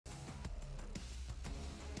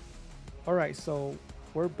All right, so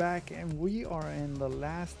we're back and we are in the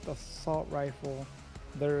last assault rifle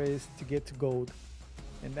there is to get to gold,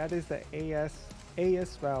 and that is the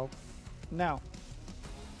AS valve. Now,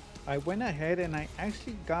 I went ahead and I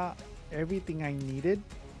actually got everything I needed.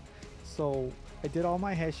 So I did all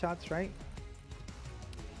my headshots, right?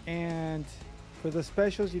 And for the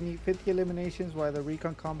specials, you need 50 eliminations while the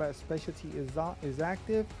recon combat specialty is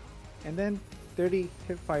active, and then 30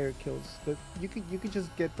 hip fire kills. But you could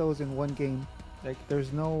just get those in one game. Like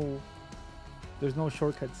there's no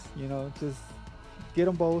shortcuts, you know. Just get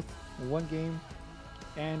them both in one game.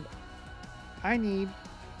 And I need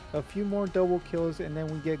a few more double kills, and then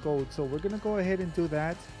we get gold. So we're gonna go ahead and do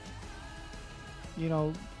that. You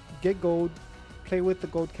know, get gold, play with the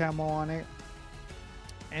gold camo on it,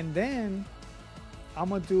 and then I'm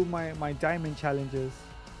gonna do my diamond challenges.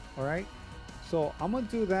 All right, so I'm gonna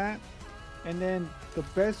do that, and then the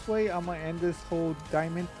best way I'm gonna end this whole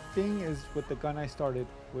diamond thing is with the gun I started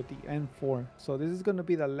with, the N4. So this is gonna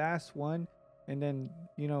be the last one, and then,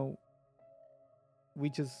 you know, we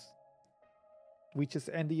just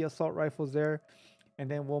end the assault rifles there,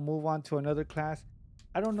 and then we'll move on to another class.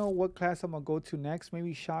 I don't know what class I'm gonna go to next.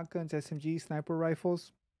 Maybe shotguns, SMG, sniper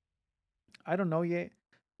rifles. I don't know yet,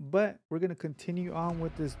 but we're gonna continue on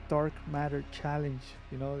with this dark matter challenge.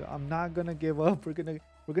 You know, I'm not gonna give up. We're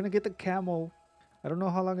gonna get the camo. I don't know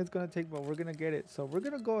how long it's gonna take, but we're gonna get it. So we're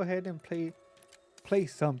gonna go ahead and play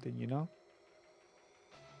something, you know.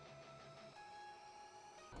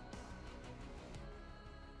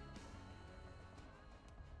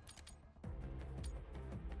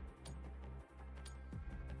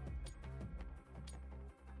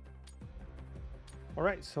 All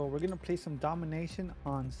right, so we're gonna play some domination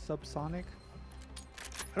on subsonic.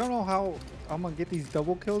 I don't know how I'm gonna get these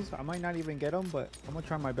double kills. I might not even get them, but I'm gonna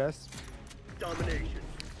try my best. Domination.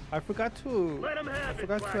 I forgot to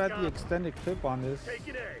add the extended clip on this. Take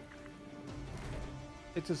it, A.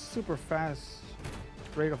 It's a super fast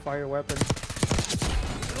rate of fire weapon.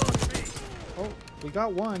 Oh, we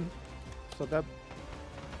got one, so that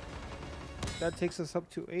takes us up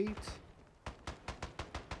to 8.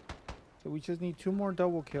 So we just need 2 more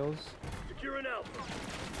double kills. Secure an alpha.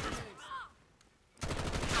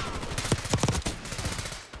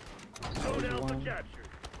 Zone alpha captured.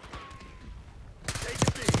 Take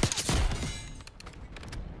a B.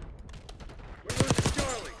 We're losing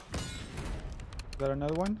Charlie. Is that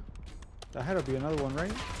another one? That had to be another one,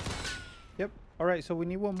 right? Yep. All right, so we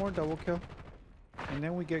need 1 more double kill, and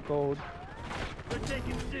then we get gold. We're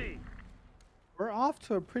taking C. We're off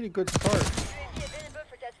to a pretty good start.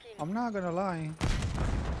 I'm not gonna lie.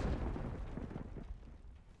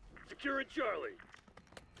 Securing Charlie.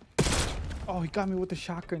 Oh, he got me with the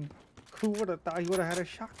shotgun. Who would have thought he would have had a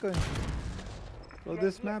shotgun? Well,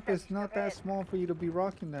 this map is not that small for you to be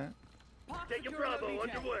rocking that. Taking Bravo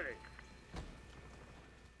underway.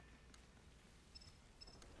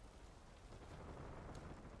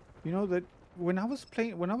 You know that when I was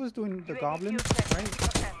doing the goblin, right?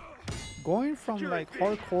 Going from like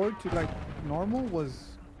hardcore to like normal was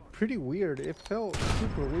pretty weird. It felt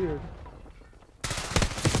super weird.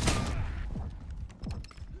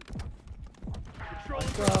 Control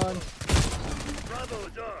God. Bravo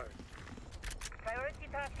is ours. Priority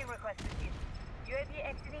tasking requested. UAV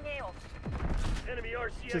exiting AO. Enemy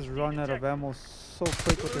RCXD Just run out of ammo so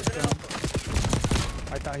quick with this gun.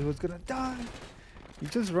 I thought he was gonna die. You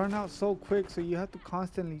just run out so quick, so you have to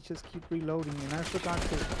constantly just keep reloading. And I forgot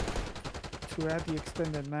to add the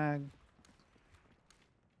extended mag.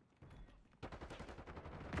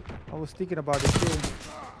 I was thinking about it too.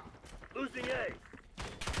 Losing A.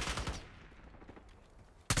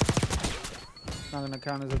 Not gonna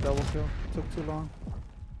count as a double kill. Took too long.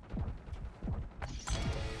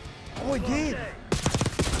 Oh, it did!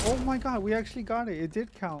 Oh my god, we actually got it. It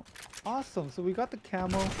did count. Awesome. So we got the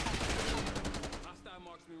camo.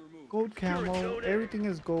 Gold camo. Everything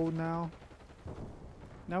is gold now.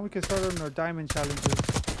 Now we can start on our diamond challenges,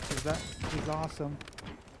 because that is awesome.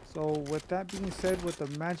 So with that being said, with the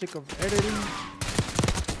magic of editing,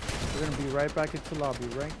 we're gonna be right back into lobby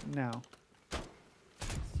right now.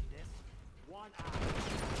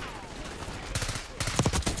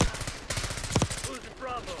 Losing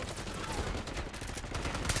Bravo.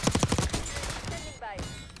 Standing by.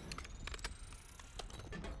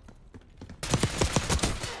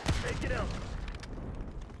 Take it out.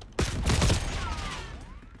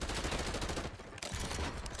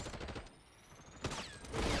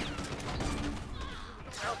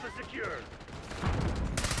 Alpha secure.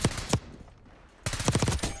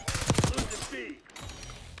 Losing B.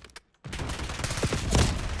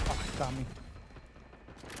 Oh, he got me.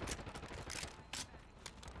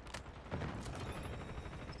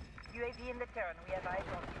 UAV in the turn. We have eyes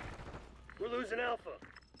on you. We're losing Alpha.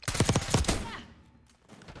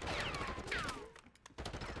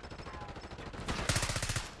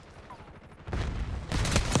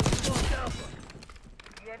 Lost Alpha.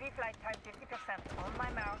 UAV flight time 50%. On my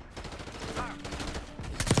mark. Armed.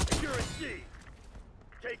 Securing C.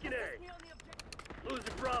 Taking A.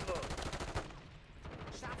 Losing Bravo.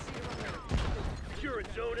 Securing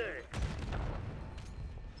Zone A.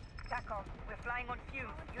 TACOM, we're flying on fuse.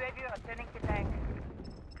 UAV returning to tank.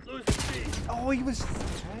 Losing C. Oh, he was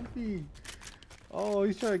happy. Oh,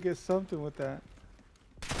 he's trying to get something with that.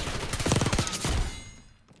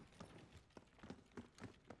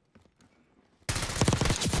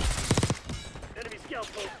 Enemy scout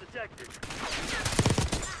post detected.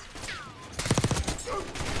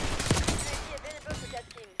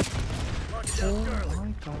 Locking down Oh Charlie.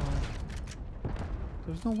 my god.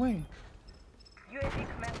 There's no way. UAV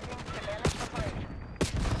commencing surveillance operation.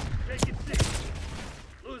 Taking C.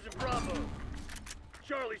 Losing Bravo.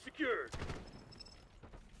 Charlie secured.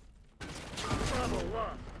 Bravo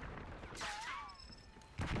lost.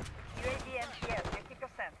 UAV MTL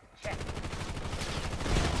 50%. Check.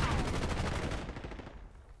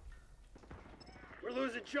 We're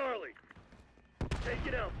losing Charlie.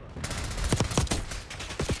 Taking Alpha.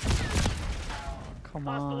 Come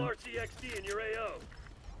Hostile on. RCXD in your AO.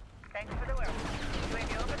 Thanks for the work.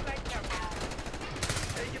 UAV overflight terminal.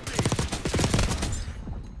 Taking B.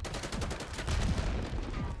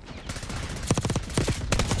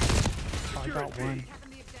 I Securing got B. one.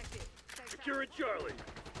 Securing Charlie.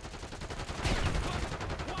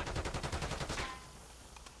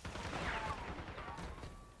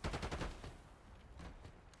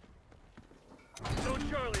 Zone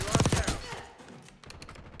Charlie locked down.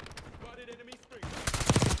 Spotted enemy spring.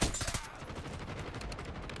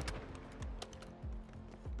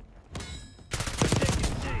 They're taking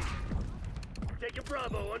C. Taking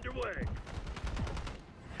Bravo underway.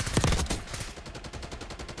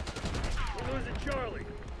 We're losing Charlie.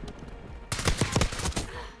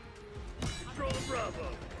 Controlling Bravo.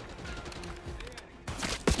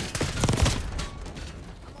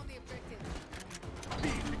 I'm on the objective. B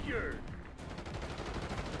secured.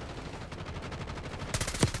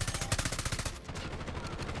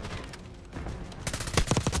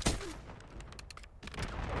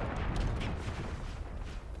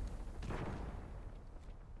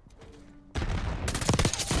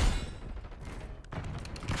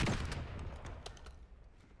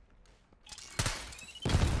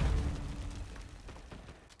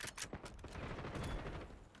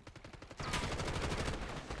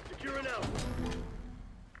 Securing out.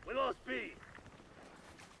 We lost B.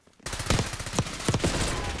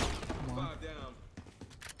 Come on. 5 down.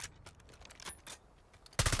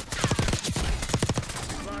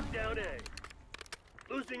 Locked down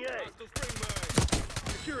A. Losing A. Hostile spring mine.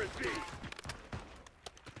 Securing B.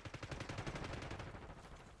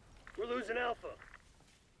 We're losing Alpha.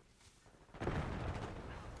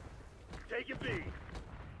 Taking B.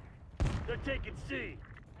 They're taking C.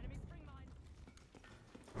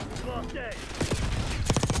 We lost A.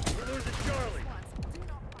 We're losing Charlie.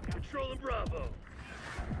 Controlling Bravo.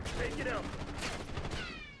 Taking Alpha.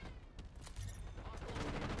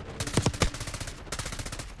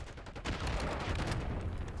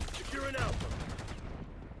 Securing Alpha.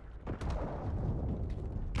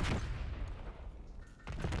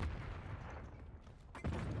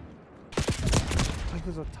 He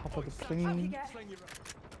was on top of the plane. Slang your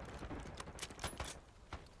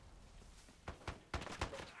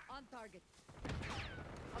On target.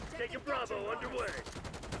 Taking Bravo underway.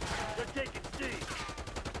 They're taking C.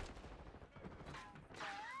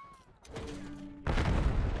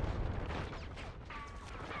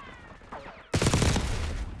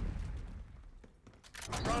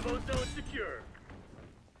 Bravo zone secure.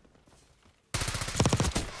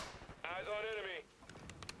 eyes on enemy.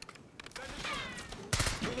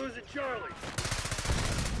 We're losing Charlie.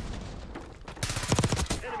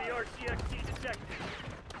 Enemy RCXD detected.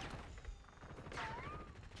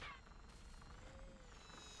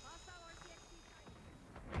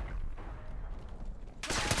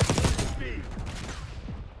 B.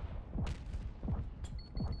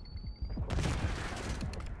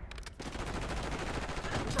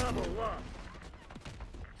 Bravo lost.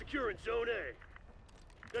 Securing Zone A.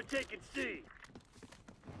 They're taking C.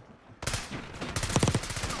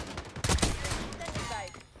 Standing by.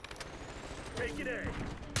 Taking A.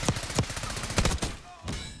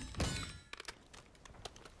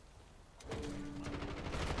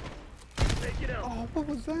 Take it out. Oh, what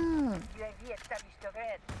was that? UAV established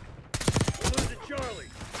overhead. We're losing Charlie.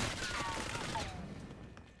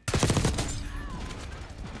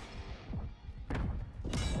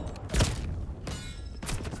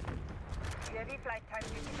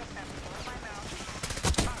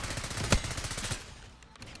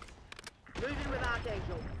 Moving with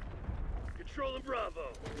Archangel. Controlling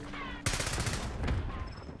Bravo.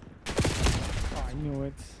 Oh, I knew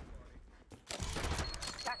it.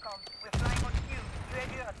 TACOM, we're flying on cue.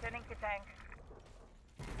 UAV returning to tank.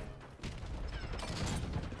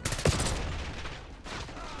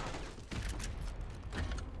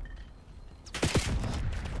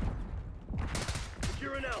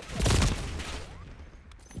 Securing Alpha.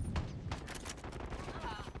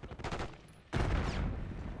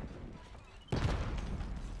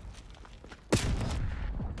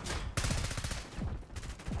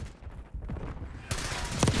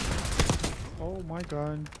 Oh my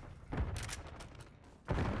god.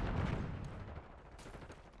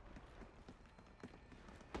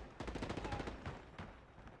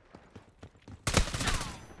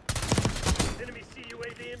 Enemy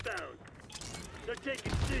CUAV inbound. They're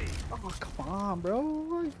taking C. Oh, come on, bro.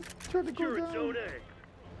 I'm trying to go Securing down. Zone A.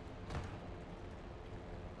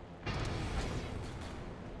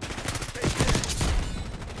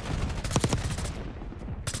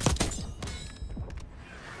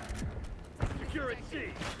 Securing C.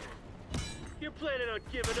 You're planning on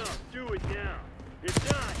giving up. Do it now.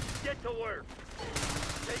 If not, get to work.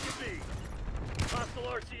 Take a B. Hostile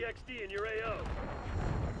RCXD in your AO.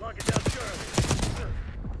 Lock it down, Charlie.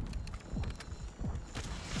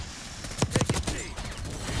 Take a C.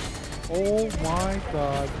 Oh my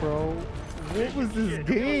god, bro. What was this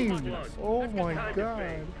game? Oh my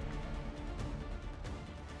god.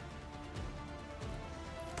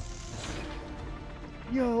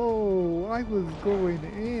 Yo, I was going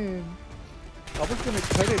in. I was gonna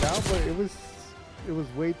cut it out, but it was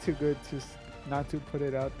way too good to not to put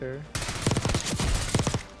it out there.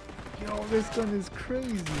 Yo, this gun is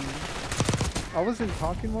crazy. I wasn't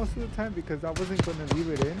talking most of the time because I wasn't gonna leave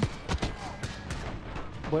it in.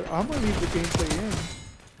 But I'm gonna leave the gameplay in.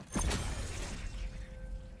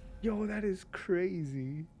 Yo, that is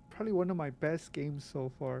crazy. Probably one of my best games so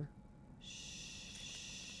far.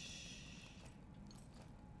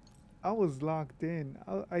 I was locked in.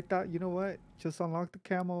 I thought, you know what? Just unlock the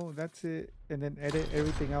camo, that's it. And then edit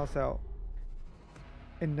everything else out.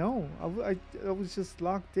 And no, I was just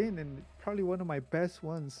locked in, and probably one of my best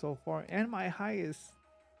ones so far. And my highest.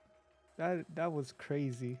 That was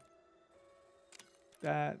crazy.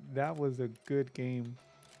 That was a good game.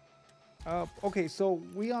 Okay, so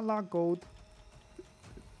we unlock gold.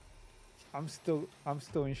 I'm still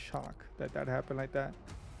in shock that happened like that.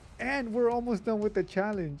 And we're almost done with the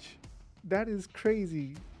challenge. That is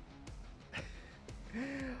crazy.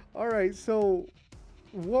 All right, so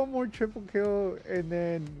one more triple kill and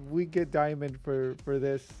then we get diamond for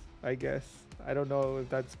this, I guess. I don't know if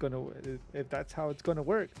that's how it's gonna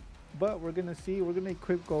work, but we're gonna see. We're gonna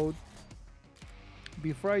equip gold.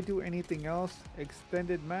 Before I do anything else,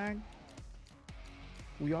 extended mag.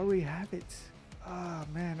 We already have it. Ah,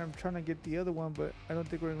 man, I'm trying to get the other one, but I don't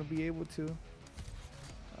think we're gonna be able to.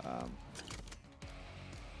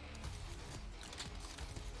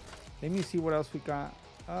 Let me see what else we got.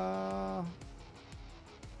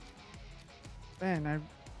 Man,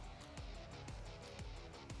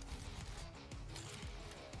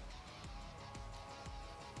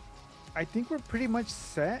 I think we're pretty much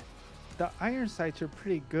set. The iron sights are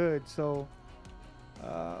pretty good, so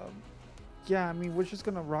yeah, I mean, we're just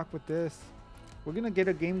gonna rock with this. We're gonna get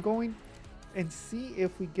a game going and see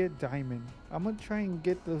if we get diamond. I'm gonna try and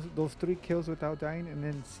get those 3 kills without dying, and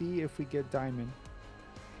then see if we get diamond.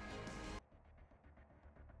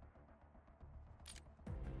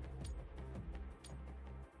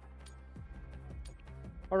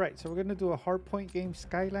 All right, so we're gonna do a hardpoint game,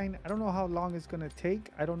 Skyline. I don't know how long it's gonna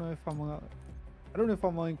take. I don't know if I'm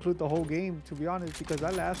gonna include the whole game, to be honest, because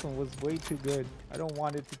that last one was way too good. I don't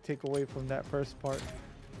want it to take away from that first part.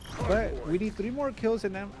 But we need 3 more kills,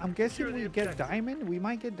 and then I'm guessing we get diamond. We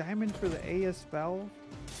might get diamond for the AS valve.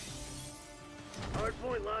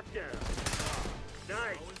 Hardpoint locked down.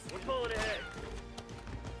 Nice. We're pulling ahead.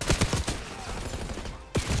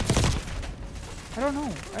 I don't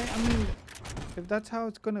know. I mean, if that's how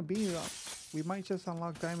it's gonna be, we might just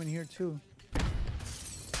unlock diamond here too,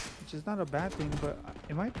 which is not a bad thing. But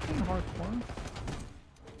am I playing hardcore?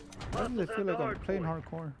 Why does it feel like I'm playing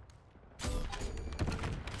hardcore?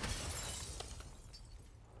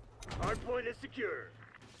 Hardpoint is secure.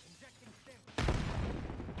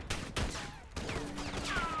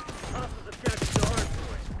 Hostiles attached to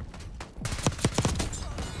hardpoint.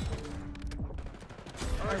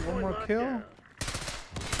 Alright, one more locked kill. down.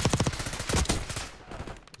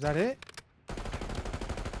 Is that it?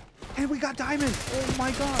 And we got diamond! Oh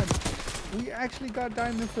my god! We actually got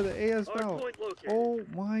diamond for the AS valve. Hardpoint located. Oh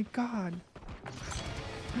my god!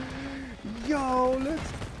 Yo,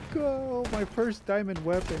 go! My first diamond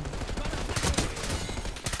weapon.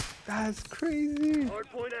 That's crazy.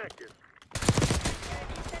 Hardpoint active.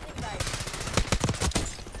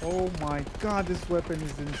 Oh my god, this weapon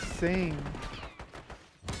is insane.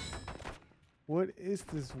 What is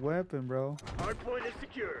this weapon, bro? Hardpoint is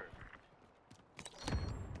secure.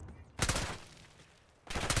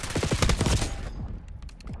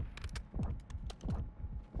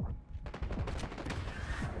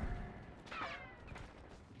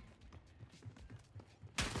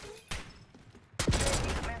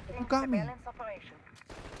 Who got me? Surveillance operation.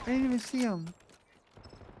 I didn't even see him.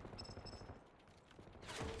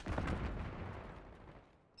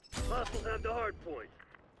 Hostiles have the hardpoint.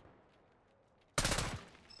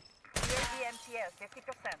 UAV MTL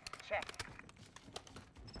 50%. Check.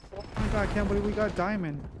 Oh my god, I can't believe we got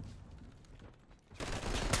diamond.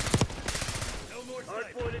 No more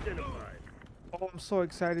hardpoint identified. Oh, I'm so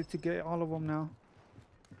excited to get all of them now.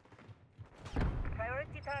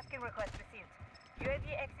 Priority tasking request received.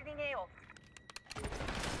 UAV exiting AO.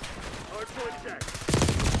 Hardpoint set.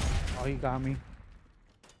 Oh, he got me.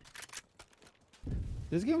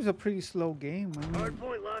 This game's a pretty slow game. I mean,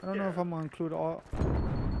 Hardpoint locked I don't know if down. I'm gonna include all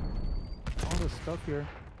the stuff here.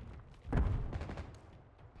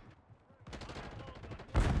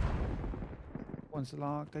 One's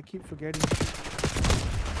locked. I keep forgetting. 5.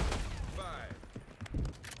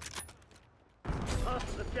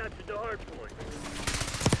 Hostiles have captured the hardpoint.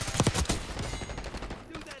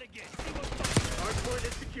 Do that again. Hardpoint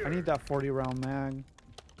is secure. I need that 40 round mag.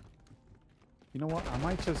 You know what? I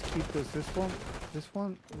might just keep this. This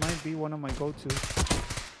one might be one of my go-tos.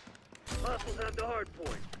 Hostiles have the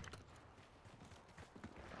hardpoint.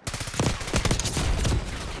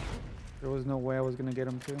 There was no way I was gonna get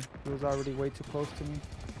him too. He was already way too close to me.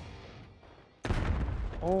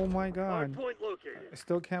 Oh my god. Hardpoint located. I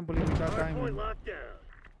still can't believe we got Hardpoint diamond. locked down.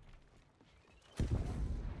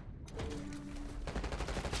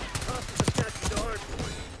 Hostiles have captured the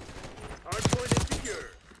hardpoint. Hardpoint is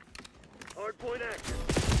secure. Hardpoint active.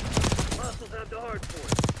 Hostiles have the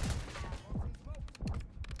hardpoint.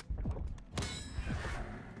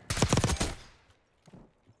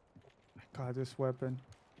 God, this weapon.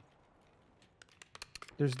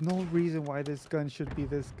 There's no reason why this gun should be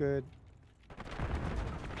this good.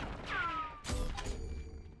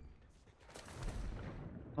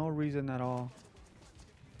 No reason at all.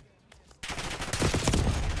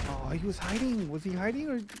 Oh, he was hiding. Was he hiding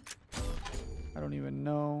or? I don't even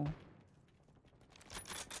know.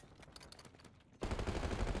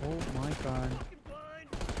 Oh my god.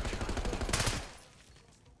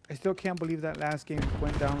 I still can't believe that last game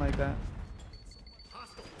went down like that.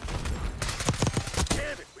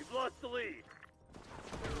 Damn it, we've lost the lead.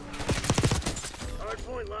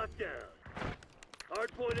 Hardpoint locked down.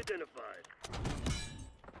 Hardpoint identified.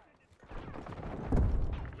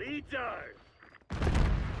 Lead's ours.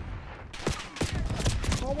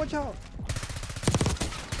 Oh, watch out!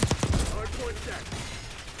 Hardpoint set.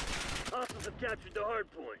 Hostiles have captured the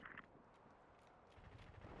hardpoint.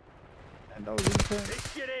 And that was intense.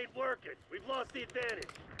 This shit ain't working. We've lost the advantage.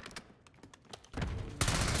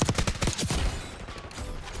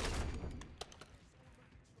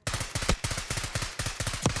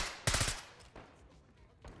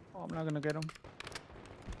 Oh, I'm not gonna get him.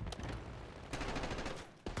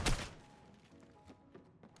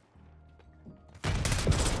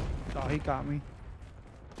 Oh, he got me.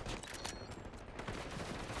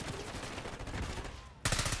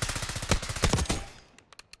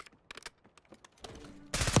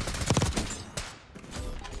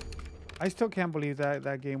 I still can't believe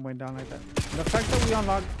that game went down like that. The fact that we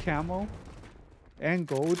unlocked camo and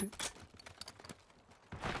gold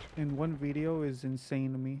in one video is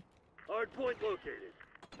insane to me. Hardpoint located.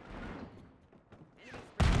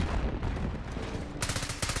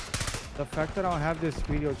 The fact that I'll have this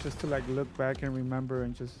video just to like look back and remember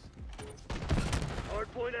and just,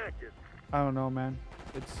 Hardpoint active. I don't know, man.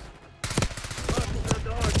 It's, Hostiles have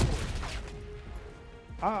the hardpoint.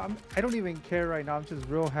 I don't even care right now. I'm just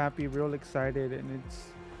real happy, real excited, and it's,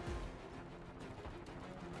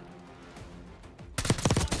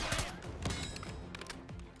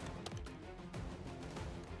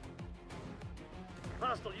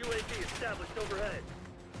 Hostile UAV established overhead.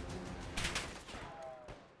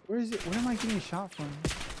 where is it? Where am I getting shot from?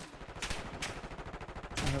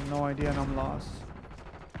 I have no idea and I'm lost.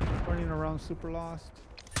 Running around super lost.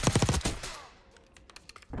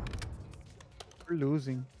 We're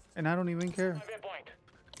losing. And I don't even care.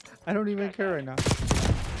 I don't even care right now.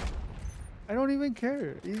 I don't even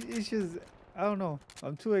care. It's just, I don't know.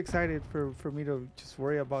 I'm too excited for me to just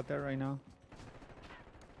worry about that right now.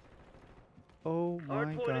 Oh my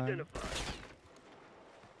Hardpoint god. identified.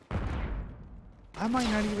 I might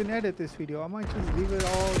not even edit this video. I might just leave it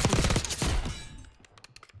all.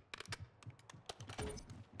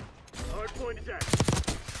 Hardpoint is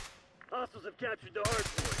active. Hostiles have captured the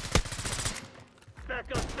hardpoint.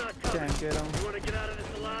 Backup's not coming. Can't get 'em. You want to get out of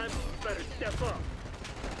this alive? You better step up.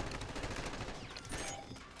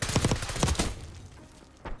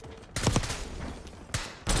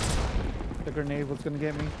 The grenade was gonna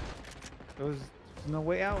get me. There was no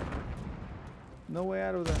way out. No way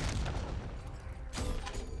out of that.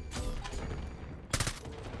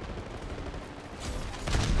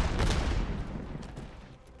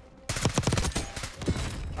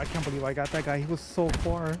 I can't believe I got that guy. He was so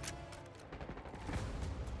far.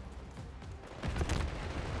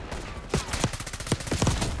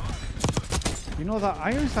 You know, the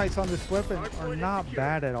iron sights on this weapon are not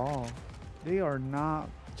bad at all. They are not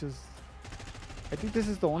just... I think this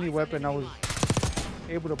is the only weapon I was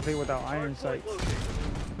able to play without iron sights.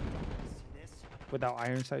 Without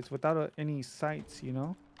iron sights, without any sights, you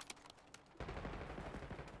know?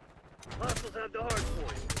 Hostiles have the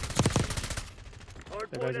hardpoint.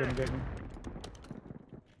 That guy's gonna get me.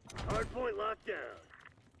 Hardpoint locked down.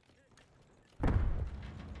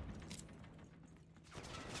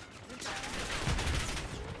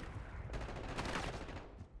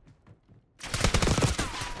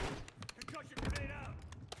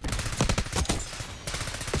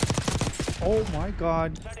 Oh my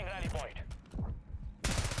god. Setting rally point.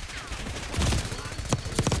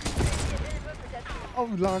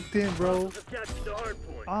 I'm locked in, bro. Hostiles have captured the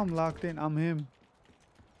hardpoint. I'm locked in. I'm him.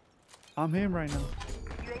 I'm him right now.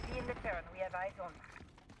 UAV in the turn. We have eyes on.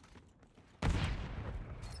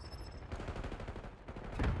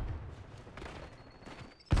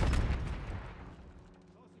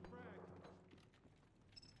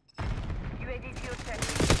 UAV fuel check.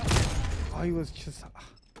 Oh, he was just...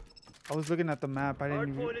 I was looking at the map. I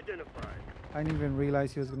didn't Hardpoint identified. even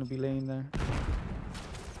realize he was gonna be laying there.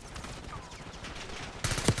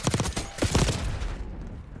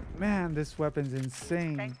 Man, this weapon's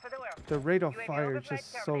insane. Thanks for the work. The rate of UAV fire is overflight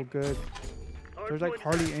just so terminated. good. There's like Hardpoint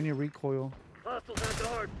hardly active. any recoil. Hostiles have the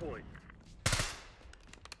hardpoint.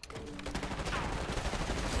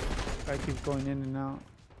 Guy keeps going in and out.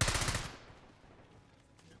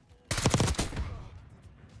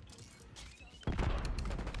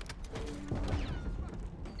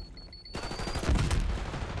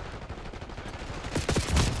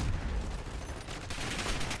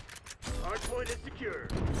 Hardpoint is secure.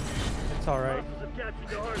 It's alright. Hostiles have captured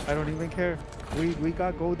the hardpoint. I don't even care. We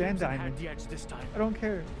got gold and Crimson had diamond. the edge this time. I don't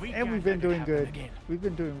care. We And we've can't been let it doing happen good. again. We've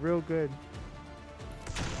been doing real good.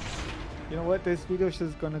 You know what? This video's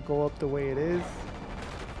just gonna go up the way it is.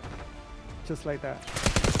 Just like that.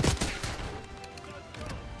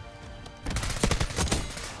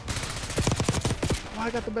 Oh, I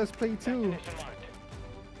got the best play too.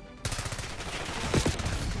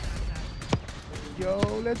 Yo,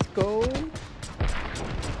 let's go.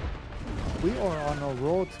 We are on a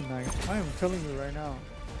roll tonight. I am telling you right now.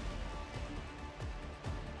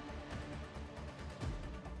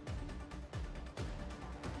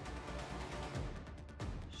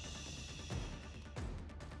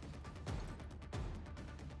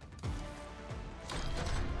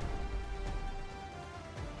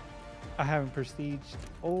 I haven't prestiged.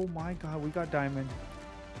 Oh my god, we got diamond.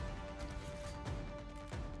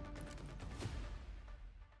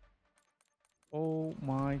 Oh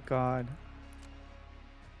my god.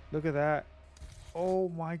 Look at that. Oh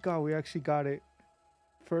my god, we actually got it.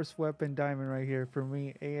 First weapon diamond right here. For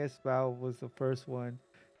me, AS Valve was the first one.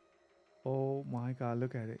 Oh my god,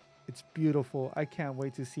 look at it. It's beautiful. I can't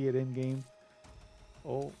wait to see it in game.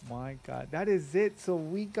 Oh my god, that is it. So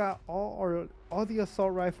we got all the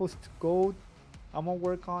assault rifles to gold. I'm gonna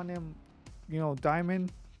work on them, you know,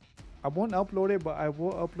 diamond. I won't upload it, but I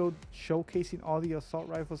will upload showcasing all the assault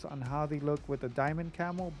rifles on how they look with the diamond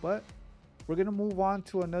camo. But we're gonna move on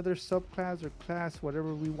to another subclass or class,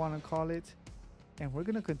 whatever we want to call it, and we're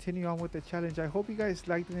gonna continue on with the challenge. I hope you guys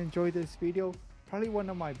liked and enjoyed this video. Probably one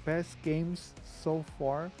of my best games so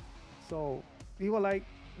far. So leave a like,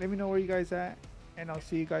 let me know where you guys at, and I'll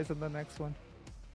see you guys on the next one.